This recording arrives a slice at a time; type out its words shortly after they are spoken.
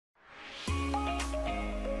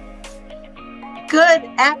Good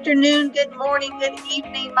afternoon, good morning, good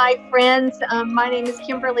evening, my friends. My name is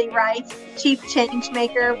Kimberly Rice, Chief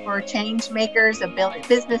Changemaker for Changemakers, a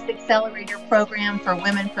business accelerator program for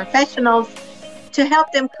women professionals to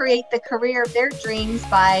help them create the career of their dreams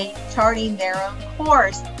by charting their own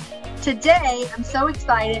course. Today, I'm so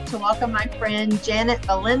excited to welcome my friend Janet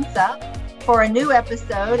Valenza for a new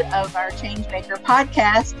episode of our Changemaker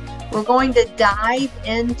podcast. We're going to dive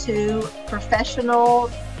into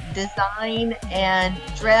professional design and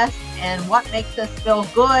dress and what makes us feel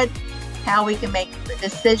good, how we can make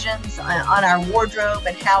decisions on our wardrobe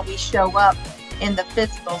and how we show up in the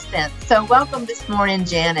physical sense. So welcome this morning,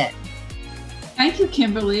 Janet. Thank you,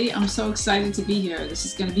 Kimberly. I'm so excited to be here. This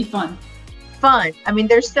is going to be fun. I mean,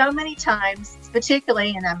 there's so many times,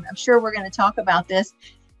 particularly, and I'm sure we're going to talk about this,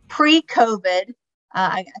 pre-COVID.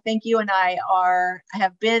 I think you and I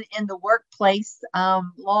have been in the workplace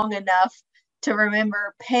long enough to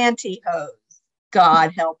remember pantyhose,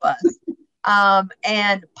 God help us,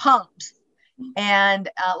 and pumps and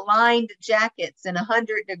lined jackets in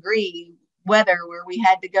 100-degree weather where we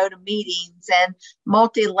had to go to meetings and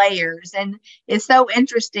multi-layers. And it's so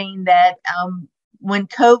interesting that when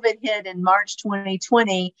COVID hit in March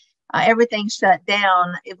 2020, everything shut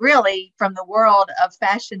down. It really, from the world of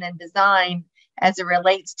fashion and design as it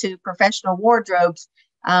relates to professional wardrobes,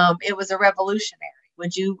 it was a revolutionary.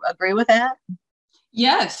 Would you agree with that?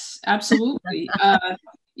 Yes, absolutely.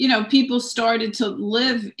 People started to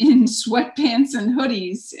live in sweatpants and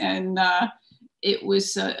hoodies, and it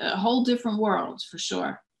was a whole different world for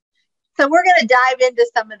sure. So we're going to dive into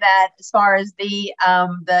some of that as far as the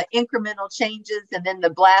incremental changes and then the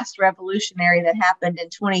blast revolutionary that happened in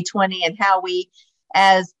 2020 and how we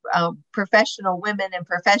as professional women and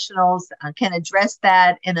professionals can address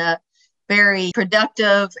that in a very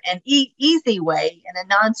productive and easy way, in a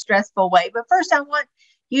non-stressful way. But first, I want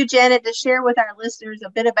you, Janet, to share with our listeners a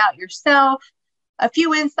bit about yourself, a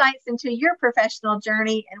few insights into your professional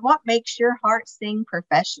journey, and what makes your heart sing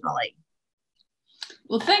professionally.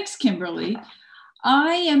 Well, thanks, Kimberly.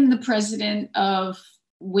 I am the president of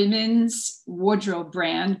women's wardrobe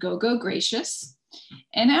brand, GoGoGracious,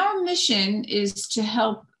 and our mission is to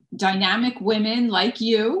help dynamic women like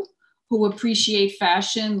you who appreciate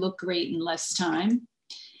fashion, look great in less time.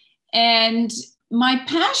 And my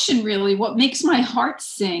passion, really, what makes my heart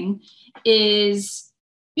sing, is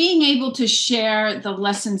being able to share the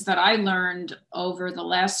lessons that I learned over the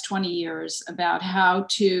last 20 years about how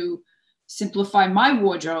to simplify my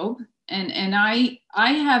wardrobe. And I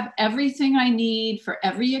have everything I need for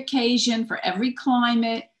every occasion, for every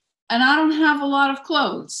climate, and I don't have a lot of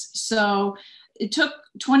clothes. So it took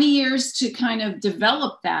 20 years to kind of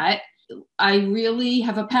develop that. I really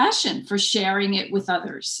have a passion for sharing it with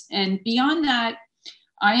others. And beyond that,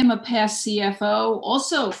 I am a past CFO,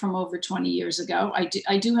 also from over 20 years ago.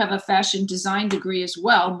 I do have a fashion design degree as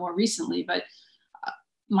well, more recently, but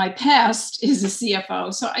my past is a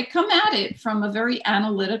CFO. So I come at it from a very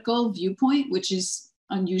analytical viewpoint, which is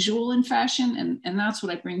unusual in fashion. And that's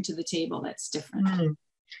what I bring to the table that's different. Mm.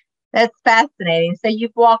 That's fascinating. So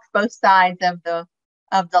you've walked both sides of the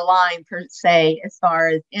line, per se, as far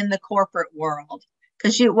as in the corporate world,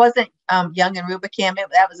 because it wasn't Young and Rubicam.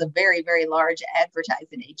 That was a very, very large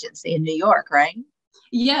advertising agency in New York, right?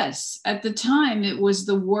 Yes. At the time, it was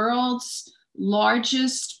the world's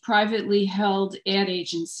largest privately held ad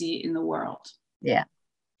agency in the world. Yeah.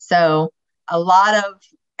 So a lot of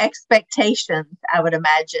expectations, I would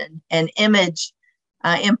imagine, and image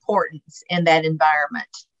importance in that environment.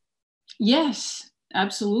 Yes,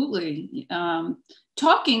 absolutely.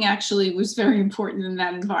 Talking actually was very important in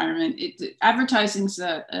that environment. Advertising's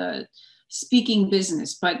a speaking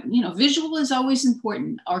business, but visual is always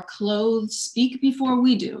important. Our clothes speak before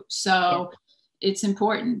we do, so it's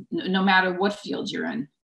important no matter what field you're in.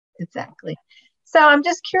 Exactly. So I'm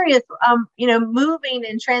just curious, moving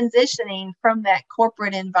and transitioning from that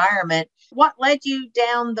corporate environment, what led you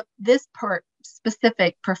down this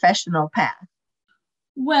specific professional path?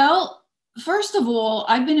 Well, first of all,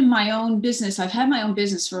 I've been in my own business. I've had my own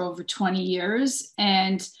business for over 20 years,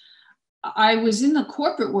 and I was in the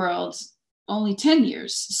corporate world only 10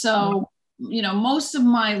 years. So, most of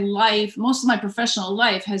my professional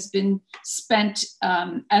life has been spent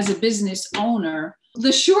as a business owner.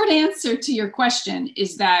 The short answer to your question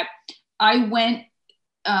is that I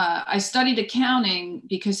studied accounting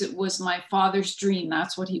because it was my father's dream.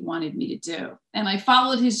 That's what he wanted me to do. And I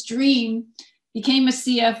followed his dream, became a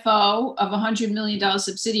CFO of a $100 million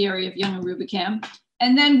subsidiary of Young and Rubicam.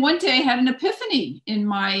 And then one day I had an epiphany in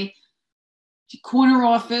my corner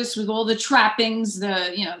office with all the trappings.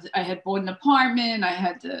 I had bought an apartment. I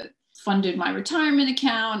had the funded my retirement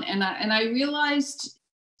account, and I realized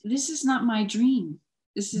this is not my dream.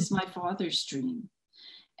 This is my father's dream.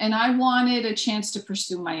 And I wanted a chance to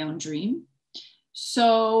pursue my own dream.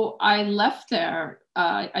 So I left there.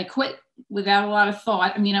 I quit without a lot of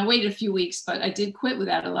thought. I mean, I waited a few weeks, but I did quit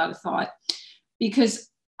without a lot of thought, because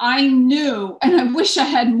I knew, and I wish I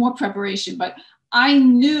had more preparation, but I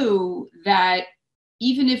knew that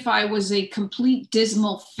even if I was a complete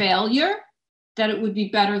dismal failure, that it would be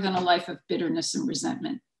better than a life of bitterness and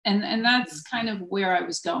resentment. And that's kind of where I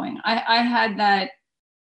was going. I had that,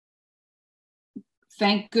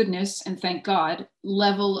 thank goodness and thank God,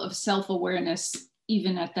 level of self-awareness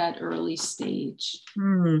even at that early stage.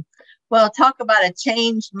 Well, talk about a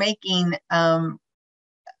change-making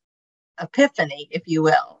epiphany, if you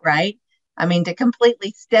will, right? I mean, to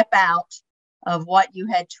completely step out of what you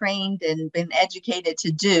had trained and been educated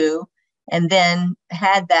to do, and then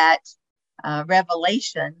had that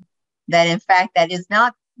revelation that, in fact, that is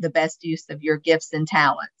not the best use of your gifts and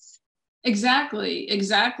talents. Exactly.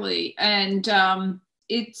 And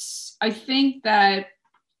I think that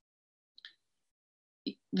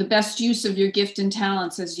the best use of your gift and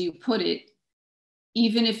talents, as you put it,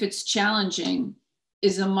 even if it's challenging,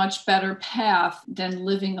 is a much better path than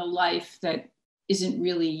living a life that isn't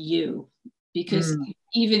really you. Because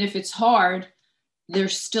even if it's hard,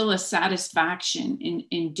 there's still a satisfaction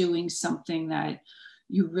in doing something that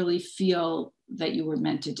you really feel that you were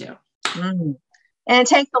meant to do. And it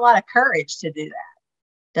takes a lot of courage to do that,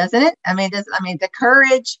 doesn't it? I mean, the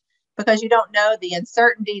courage, because you don't know the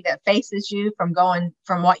uncertainty that faces you from going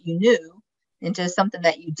from what you knew into something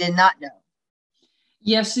that you did not know.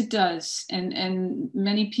 Yes, it does. And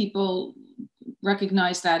many people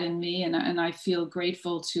recognize that in me, and I feel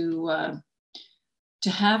grateful to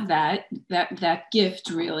have that gift.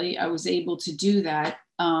 Really, I was able to do that.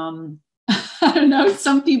 I don't know,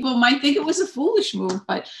 some people might think it was a foolish move,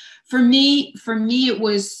 but for me it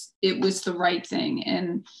was the right thing,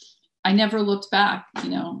 and I never looked back.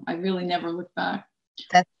 I really never looked back.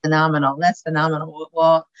 That's phenomenal.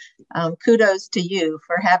 Well, kudos to you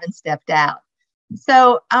for having stepped out.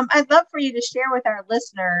 So I'd love for you to share with our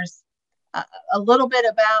listeners a little bit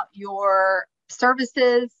about your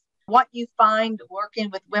services, what you find working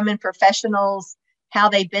with women professionals, how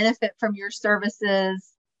they benefit from your services,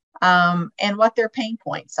 and what their pain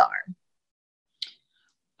points are.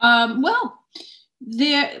 Well,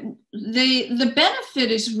 the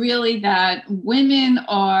benefit is really that women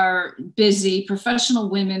are busy, professional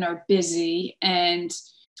women are busy, and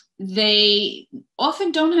they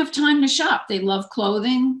often don't have time to shop. They love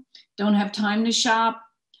clothing, don't have time to shop,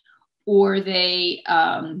 or they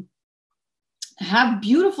have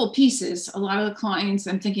beautiful pieces. A lot of the clients,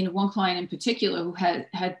 I'm thinking of one client in particular who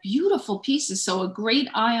had beautiful pieces, so a great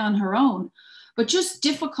eye on her own, but just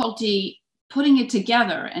difficulty putting it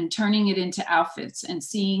together and turning it into outfits and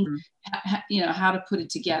seeing how to put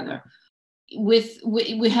it together. With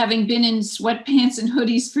having been in sweatpants and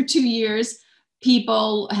hoodies for 2 years,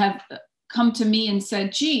 people have come to me and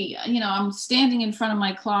said, gee, I'm standing in front of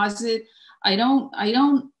my closet. I don't,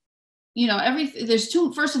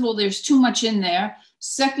 everything, first of all, there's too much in there.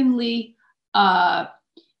 Secondly,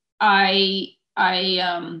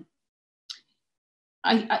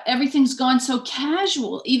 everything's gone so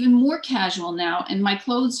casual, even more casual now, and my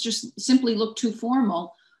clothes just simply look too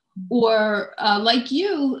formal. Or like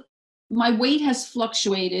you, my weight has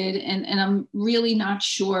fluctuated, and I'm really not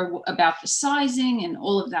sure about the sizing and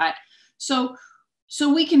all of that. So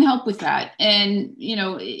we can help with that. And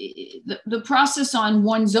the process on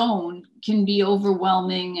one's own can be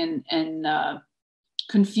overwhelming and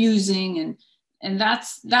confusing, and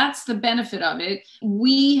that's the benefit of it.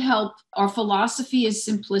 We help. Our philosophy is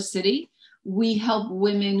simplicity. We help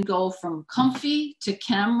women go from comfy to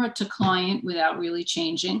camera to client without really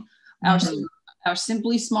changing. Our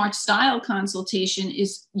Simply Smart Style consultation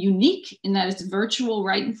is unique in that it's virtual,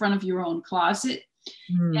 right in front of your own closet.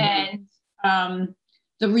 And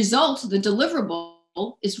the result, the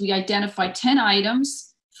deliverable, is we identify 10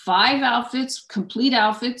 items, 5 outfits, complete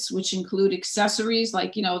outfits, which include accessories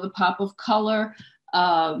like, the pop of color,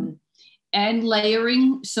 and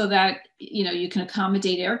layering so that, you can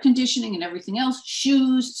accommodate air conditioning and everything else,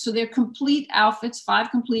 shoes. So they're complete outfits, 5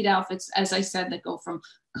 complete outfits, as I said, that go from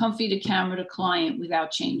comfy to camera to client without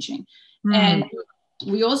changing. And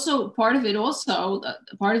we also, part of the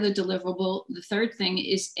deliverable, the third thing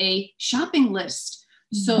is a shopping list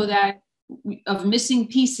so that of missing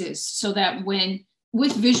pieces, so that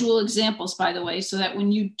with visual examples, by the way, so that when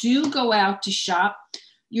you do go out to shop,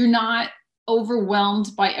 you're not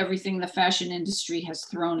overwhelmed by everything the fashion industry has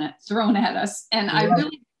thrown at us. And I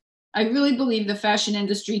really I really believe the fashion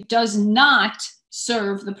industry does not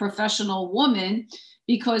serve the professional woman,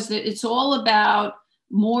 because it's all about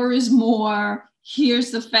more is more.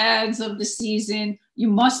 Here's the fads of the season. You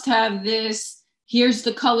must have this. Here's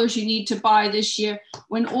the colors you need to buy this year.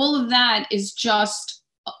 When all of that is just,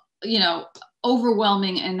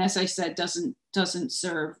 overwhelming, and as I said, doesn't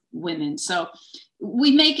serve women. So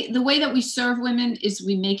we make it, the way that we serve women is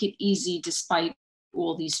we make it easy, despite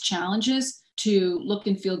all these challenges, to look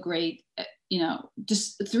and feel great,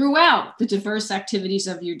 just throughout the diverse activities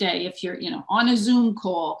of your day. If you're, on a Zoom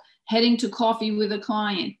call, heading to coffee with a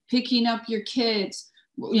client, picking up your kids,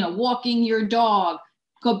 walking your dog,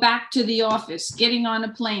 go back to the office, getting on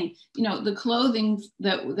a plane, the clothing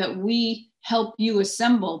that we help you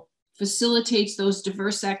assemble facilitates those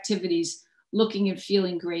diverse activities, looking and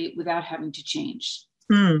feeling great without having to change.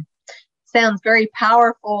 Sounds very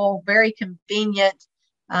powerful, very convenient.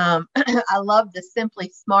 I love the Simply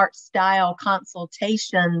Smart style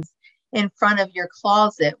consultations in front of your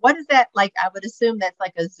closet. What is that like? I would assume that's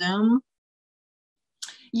like a Zoom.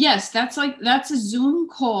 Yes, that's a Zoom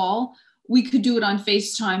call. We could do it on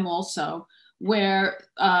FaceTime also, where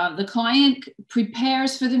the client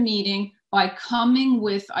prepares for the meeting by coming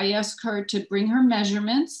with, I ask her to bring her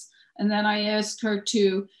measurements, and then I ask her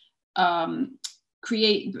to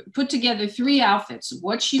put together 3 outfits: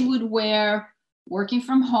 what she would wear working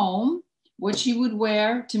from home, what she would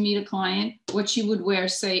wear to meet a client, what she would wear,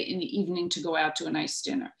 say, in the evening to go out to a nice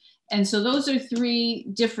dinner. And so those are 3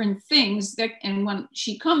 different things and when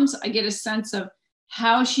she comes, I get a sense of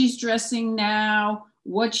how she's dressing now,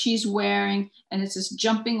 what she's wearing, and it's this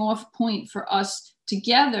jumping off point for us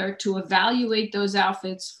together to evaluate those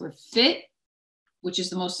outfits for fit, which is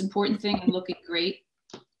the most important thing, and looking great.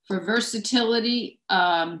 For versatility,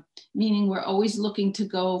 meaning we're always looking to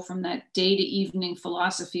go from that day to evening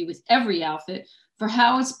philosophy with every outfit. For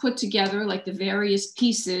how it's put together, like the various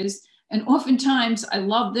pieces. And oftentimes I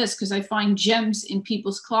love this because I find gems in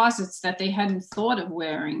people's closets that they hadn't thought of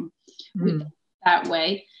wearing that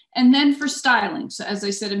way. And then for styling. So as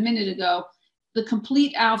I said a minute ago, the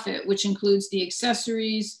complete outfit, which includes the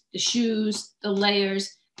accessories, the shoes, the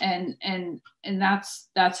layers, and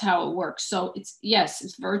that's how it works. So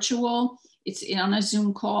it's virtual. It's on a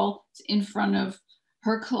Zoom call. It's in front of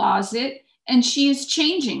her closet, and she is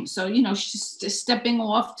changing. So, she's stepping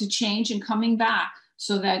off to change and coming back,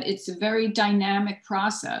 so that it's a very dynamic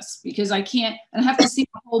process, because I have to see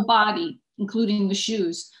the whole body, including the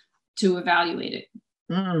shoes, to evaluate it.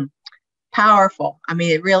 Powerful. I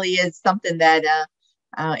mean, it really is something that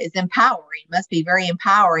is empowering. Must be very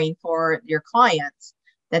empowering for your clients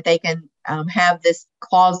that they can have this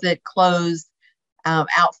closet closed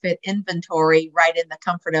outfit inventory right in the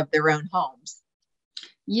comfort of their own homes.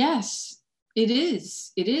 Yes, it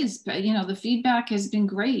is. It is. But, the feedback has been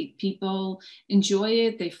great. People enjoy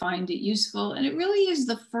it. They find it useful. And it really is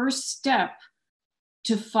the first step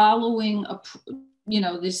to following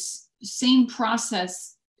this same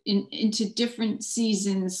process into different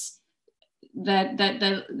seasons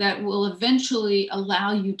that will eventually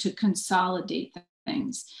allow you to consolidate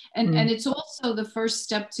things. And it's also the first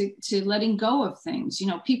step to letting go of things.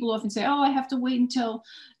 People often say, oh, I have to wait until,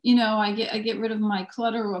 I get rid of my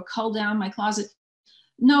clutter or cull down my closet.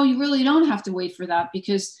 No, you really don't have to wait for that,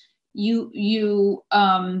 because you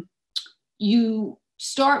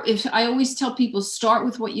start. If I always tell people, start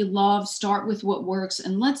with what you love, start with what works,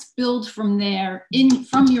 and let's build from there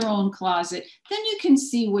from your own closet. Then you can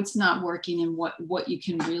see what's not working and what you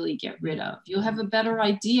can really get rid of. You'll have a better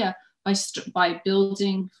idea by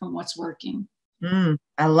building from what's working.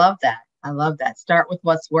 I love that. I love that. Start with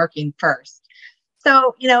what's working first.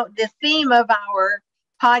 So, the theme of our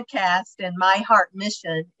podcast and my heart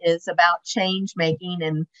mission is about change making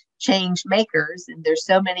and change makers. And there's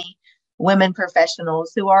so many women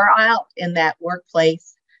professionals who are out in that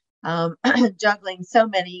workplace, juggling so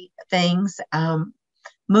many things,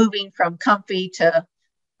 moving from comfy to,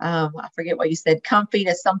 I forget what you said, comfy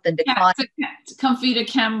to something to client. Comfy to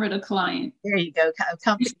camera to client. There you go.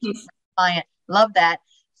 Comfy to client. Love that.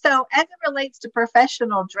 So as it relates to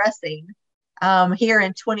professional dressing here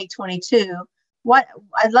in 2022,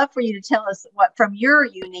 I'd love for you to tell us from your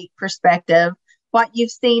unique perspective, what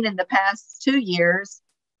you've seen in the past 2 years.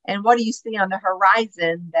 And what do you see on the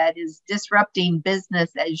horizon that is disrupting business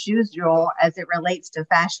as usual as it relates to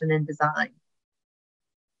fashion and design?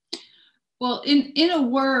 Well, in a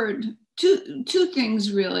word, two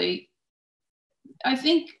things really. I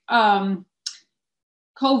think COVID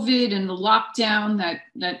and the lockdown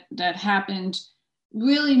that happened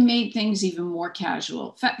really made things even more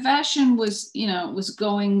casual. Fashion was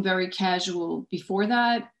going very casual before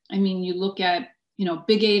that. I mean, you look at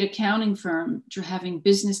Big 8 accounting firm having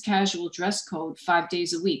business casual dress code 5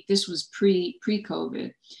 days a week. This was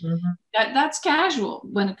pre-COVID. Mm-hmm. That's casual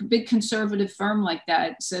when a big conservative firm like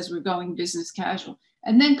that says we're going business casual.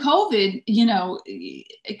 And then COVID,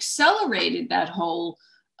 accelerated that whole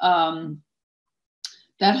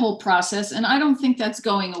process. And I don't think that's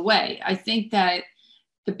going away. I think that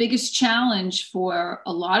the biggest challenge for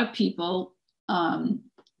a lot of people,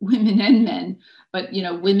 women and men, but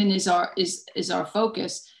women is our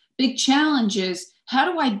focus. Big challenge is,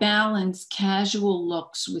 how do I balance casual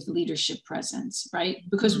looks with leadership presence, right?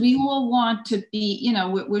 Because we all want to be,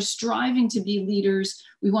 we're striving to be leaders.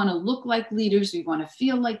 We want to look like leaders. We want to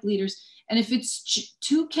feel like leaders. And if it's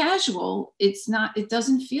too casual, it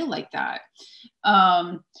doesn't feel like that.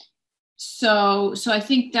 So I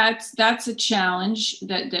think that's a challenge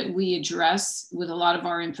that we address with a lot of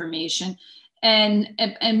our information. And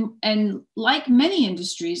like many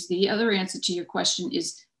industries, the other answer to your question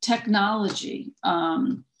is technology.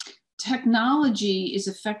 Technology is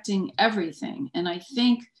affecting everything. And I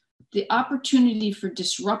think the opportunity for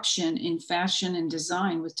disruption in fashion and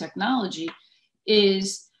design with technology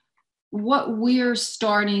is what we're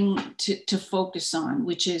starting to focus on,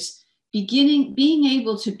 which is being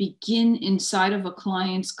able to begin inside of a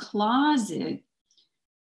client's closet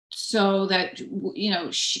so that,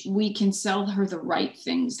 we can sell her the right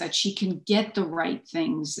things, that she can get the right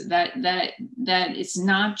things, that it's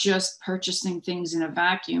not just purchasing things in a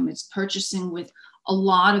vacuum, it's purchasing with a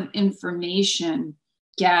lot of information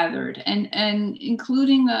gathered and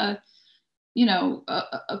including an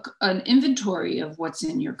inventory of what's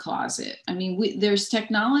in your closet. I mean, there's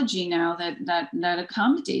technology now that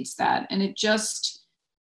accommodates that, and it just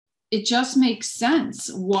makes sense.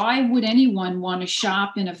 Why would anyone want to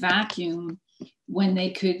shop in a vacuum when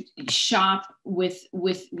they could shop with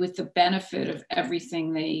the benefit of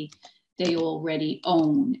everything they already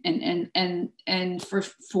own? And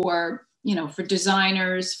for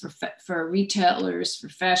designers, for retailers, for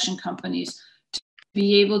fashion companies to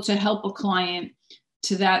be able to help a client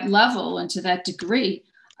to that level and to that degree,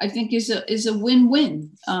 I think is a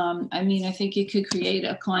win-win. I think it could create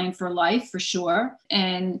a client for life for sure,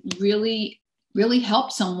 and really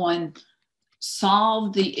help someone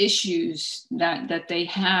solve the issues that they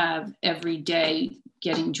have every day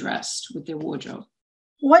getting dressed with their wardrobe.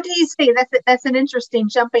 What do you see? That's an interesting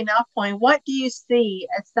jumping off point. What do you see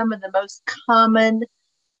as some of the most common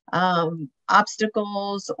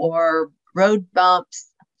obstacles or road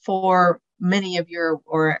bumps for many of your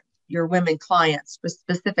women clients,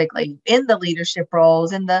 specifically in the leadership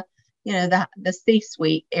roles, in the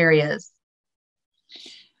C-suite areas?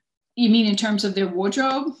 You mean in terms of their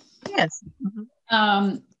wardrobe? Yes.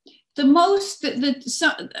 Mm-hmm.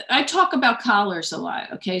 I talk about collars a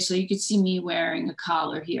lot. Okay, so you could see me wearing a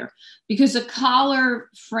collar here because a collar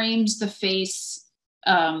frames the face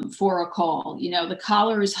for a call. The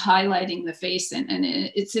collar is highlighting the face, and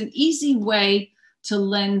it's an easy way to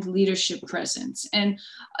lend leadership presence. And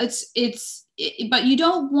but you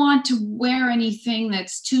don't want to wear anything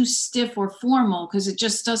that's too stiff or formal because it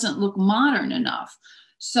just doesn't look modern enough.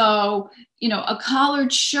 So, a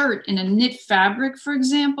collared shirt in a knit fabric, for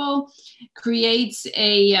example, creates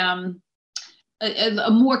a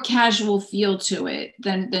more casual feel to it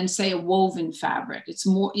than say a woven fabric. It's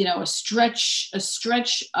more, a stretch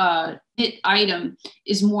knit item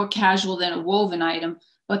is more casual than a woven item,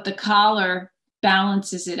 but the collar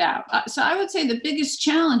balances it out. So I would say the biggest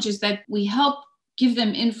challenge is that we help give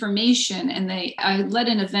them information. And I led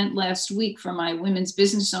an event last week for my women's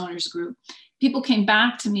business owners group. People came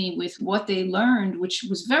back to me with what they learned, which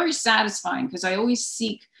was very satisfying because I always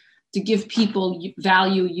seek to give people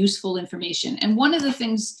useful information. And one of the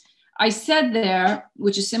things I said there,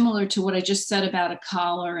 which is similar to what I just said about a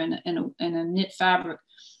collar and a knit fabric,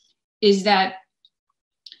 is that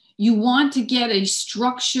you want to get a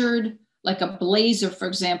structured, like a blazer, for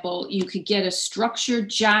example, you could get a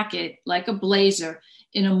structured jacket like a blazer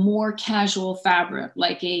in a more casual fabric,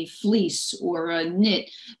 like a fleece or a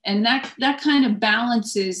knit. And that kind of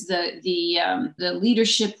balances the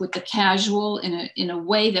leadership with the casual in a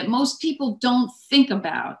way that most people don't think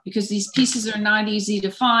about, because these pieces are not easy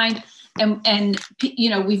to find. And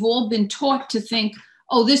we've all been taught to think,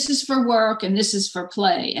 oh, this is for work and this is for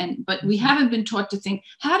play. But we haven't been taught to think,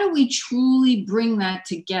 how do we truly bring that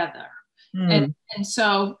together? And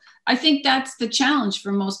so I think that's the challenge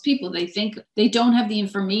for most people. They think they don't have the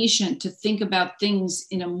information to think about things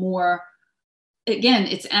in a more, again,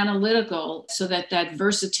 it's analytical, so that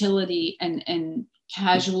versatility and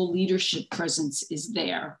casual leadership presence is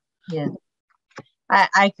there. Yeah,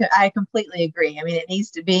 I completely agree. I mean, it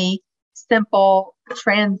needs to be simple,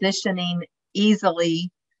 transitioning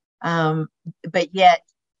easily, but yet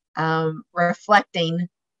reflecting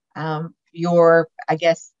your, I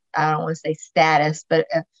guess, I don't want to say status, but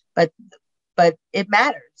but it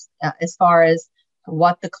matters as far as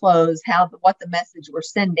what the clothes, what the message we're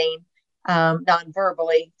sending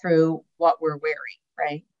non-verbally through what we're wearing,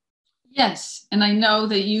 right? Yes, and I know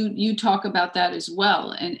that you talk about that as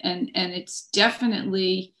well, and it's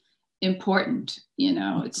definitely important. You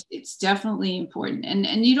know, it's definitely important,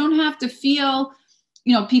 and you don't have to feel.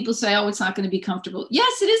 You know, people say, "Oh, it's not going to be comfortable."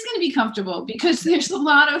 Yes, it is going to be comfortable because there's a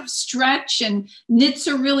lot of stretch, and knits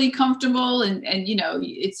are really comfortable, and you know,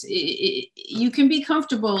 you can be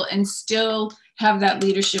comfortable and still have that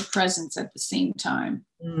leadership presence at the same time.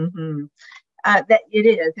 Mm-hmm. That it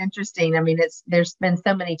is interesting. I mean, there's been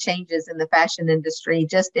so many changes in the fashion industry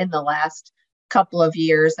just in the last couple of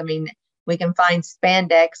years. I mean, we can find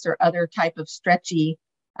spandex or other type of stretchy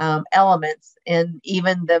elements in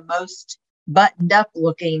even the most buttoned up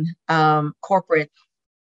looking corporate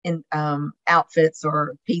in outfits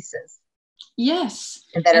or pieces. Yes,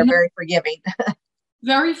 and that are very forgiving.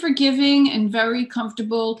 Very forgiving and very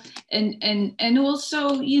comfortable, and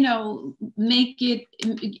also, you know, make it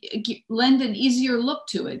lend an easier look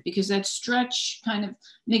to it, because that stretch kind of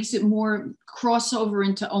makes it more crossover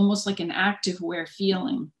into almost like an active wear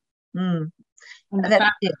feeling. And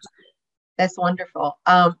that's wonderful.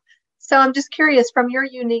 So I'm just curious, from your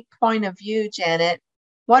unique point of view, Janet,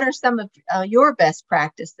 what are some of your best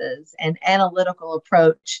practices and analytical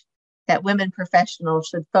approach that women professionals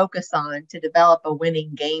should focus on to develop a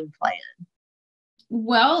winning game plan?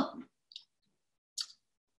 Well,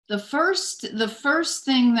 the first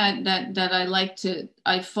thing that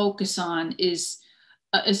I focus on is,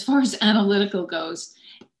 as far as analytical goes,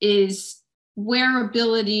 is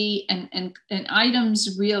wearability and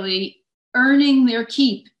items really earning their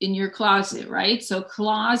keep in your closet, right? So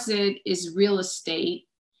closet is real estate,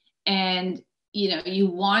 and you know, you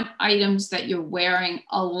want items that you're wearing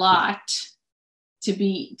a lot to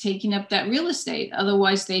be taking up that real estate.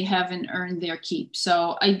 Otherwise, they haven't earned their keep.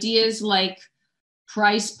 So ideas like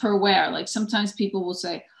price per wear, like sometimes people will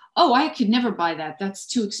say, "Oh, I could never buy that. That's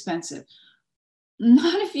too expensive."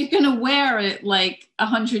 Not if you're going to wear it like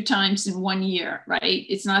 100 times in 1 year, right?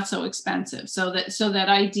 It's not so expensive. So that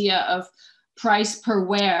idea of price per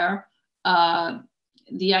wear,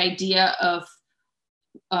 the idea of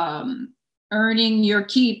earning your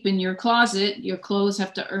keep in your closet. Your clothes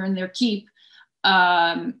have to earn their keep.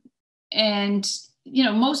 And, you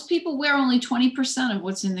know, most people wear only 20% of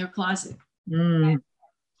what's in their closet.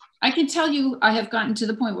 I can tell you, I have gotten to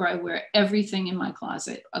the point where I wear everything in my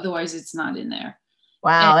closet. Otherwise, it's not in there.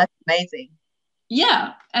 Wow, that's amazing.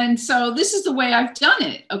 Yeah. And so this is the way I've done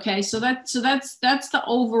it. Okay. So that's the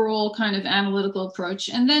overall kind of analytical approach.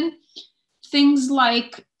 And then things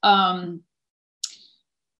like,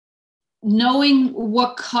 knowing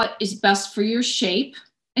what cut is best for your shape,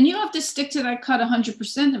 and you don't have to stick to that cut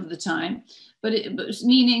 100% of the time, but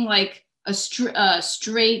meaning like a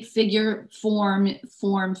straight figure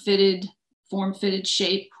form fitted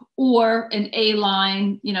shape, or an A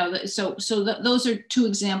line, you know. So those are two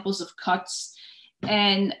examples of cuts,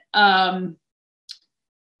 and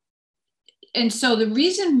so the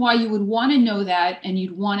reason why you would want to know that, and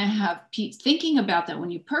you'd want to have thinking about that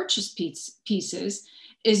when you purchase pieces,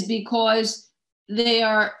 is because they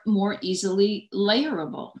are more easily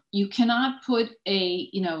layerable. You cannot put a,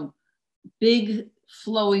 you know, big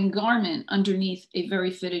flowing garment underneath a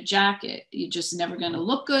very fitted jacket. You're just never going to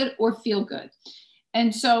look good or feel good.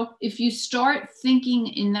 And so if you start thinking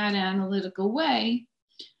in that analytical way,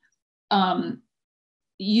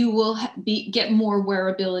 you will get more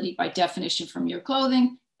wearability by definition from your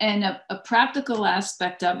clothing. And a practical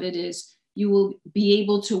aspect of it is you will be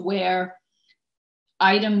able to wear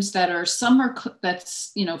items that are summer,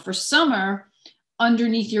 that's, you know, for summer,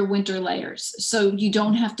 underneath your winter layers. So you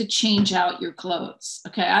don't have to change out your clothes.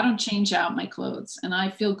 Okay. I don't change out my clothes, and I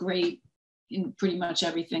feel great in pretty much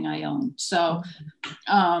everything I own. So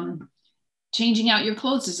changing out your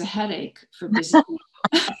clothes is a headache for busy people.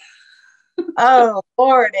 Oh,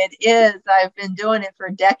 Lord, it is. I've been doing it for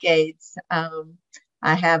decades.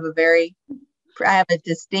 I have a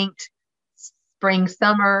distinct spring,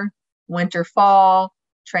 summer, winter, fall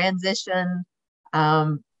transition.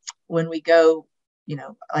 When we go, you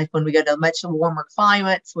know, like when we go to much warmer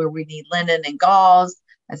climates where we need linen and gauze,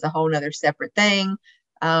 that's a whole nother separate thing.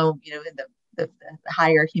 You know, in the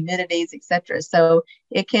higher humidities, etc. So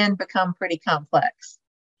it can become pretty complex.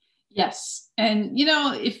 Yes. And, you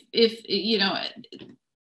know, if you know,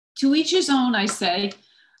 to each his own, I say,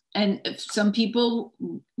 and if some people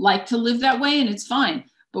like to live that way, and it's fine.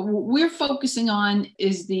 But what we're focusing on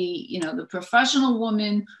is the professional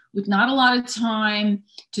woman with not a lot of time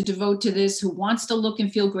to devote to this, who wants to look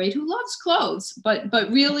and feel great, who loves clothes,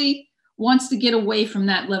 but really wants to get away from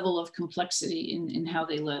that level of complexity in how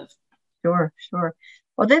they live. Sure, sure.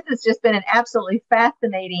 Well, this has just been an absolutely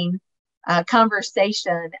fascinating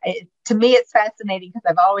conversation. To me, it's fascinating because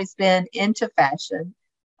I've always been into fashion.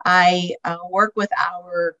 I work with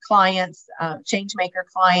our clients, Changemaker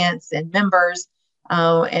clients and members,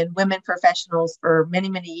 and women professionals for many,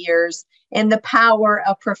 many years in the power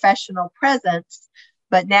of professional presence.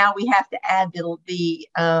 But now we have to add the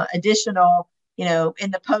additional,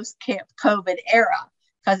 in the post-COVID era,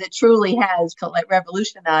 because it truly has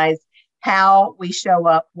revolutionized how we show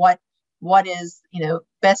up, what is,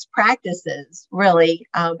 best practices really.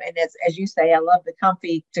 And as you say, I love the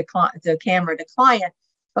comfy to camera to client,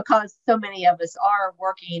 because so many of us are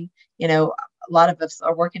working, a lot of us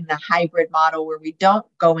are working in a hybrid model where we don't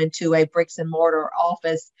go into a bricks and mortar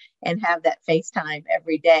office and have that FaceTime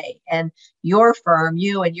every day. And your firm,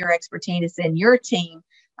 you and your expertise and your team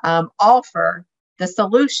offer the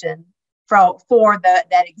solution for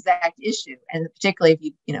that exact issue. And particularly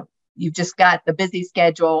if you've just got the busy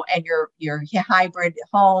schedule and you're hybrid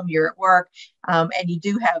home, you're at work, and you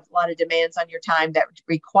do have a lot of demands on your time that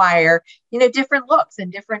require, different looks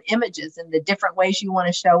and different images and the different ways you want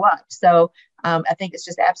to show up. So I think it's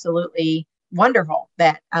just absolutely wonderful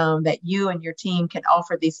that you and your team can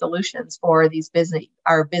offer these solutions for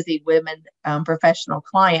our busy women professional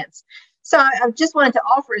clients. So I just wanted to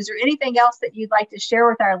offer, is there anything else that you'd like to share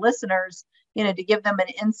with our listeners, to give them an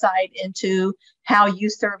insight into how you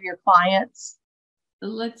serve your clients?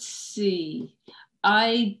 Let's see.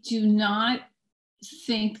 I do not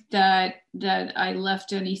think that I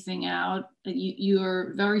left anything out.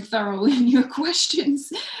 You're very thorough in your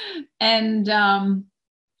questions. And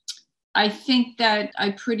I think that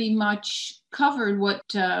I pretty much covered what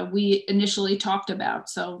we initially talked about.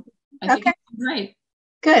 So I think it's great.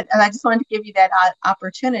 Good. And I just wanted to give you that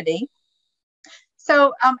opportunity.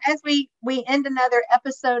 So as we end another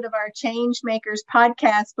episode of our Changemakers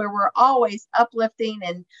podcast, where we're always uplifting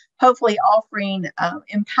and hopefully offering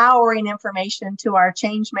empowering information to our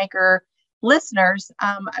Changemaker listeners,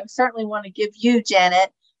 I certainly want to give you,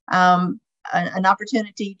 Janet, an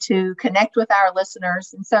opportunity to connect with our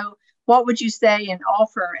listeners. And so what would you say and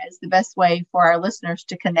offer as the best way for our listeners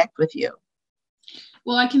to connect with you?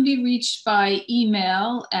 Well, I can be reached by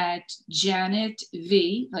email at Janet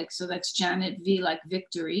V, so that's Janet V like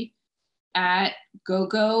victory, at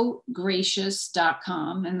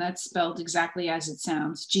GoGoGracious.com. And that's spelled exactly as it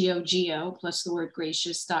sounds, GOGO plus the word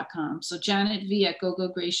gracious.com. So Janet V at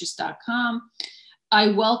GoGoGracious.com. I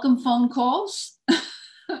welcome phone calls.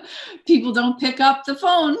 People don't pick up the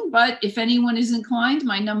phone, but if anyone is inclined,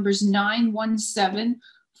 my number's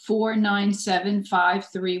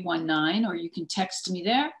 917-497-5319, or you can text me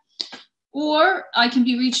there. Or I can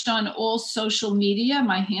be reached on all social media.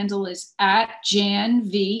 My handle is at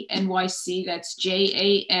JanVNYC. That's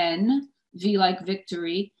JAN, V like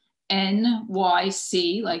victory,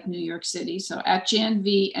 NYC like New York City. So at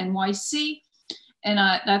JanVNYC. And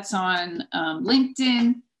that's on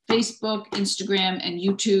LinkedIn, Facebook, Instagram, and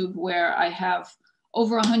YouTube, where I have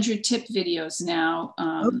over 100 tip videos now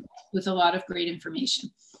with a lot of great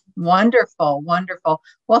information. Wonderful, wonderful.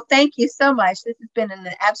 Well, thank you so much. This has been an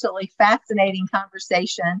absolutely fascinating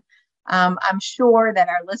conversation. I'm sure that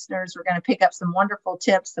our listeners are going to pick up some wonderful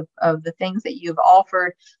tips of the things that you've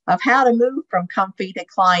offered of how to move from comfy to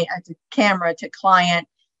client, to camera to client,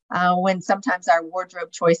 when sometimes our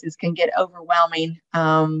wardrobe choices can get overwhelming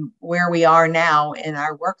where we are now in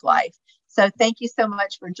our work life. So thank you so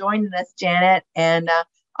much for joining us, Janet, and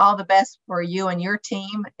all the best for you and your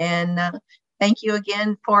team. And thank you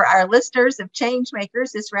again for our listeners of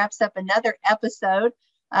Changemakers. This wraps up another episode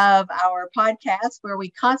of our podcast, where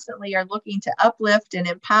we constantly are looking to uplift and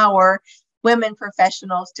empower women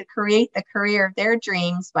professionals to create the career of their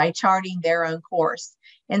dreams by charting their own course.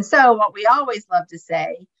 And so what we always love to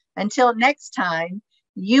say, until next time,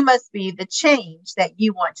 you must be the change that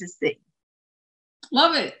you want to see.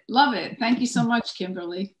 Love it. Love it. Thank you so much,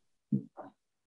 Kimberly.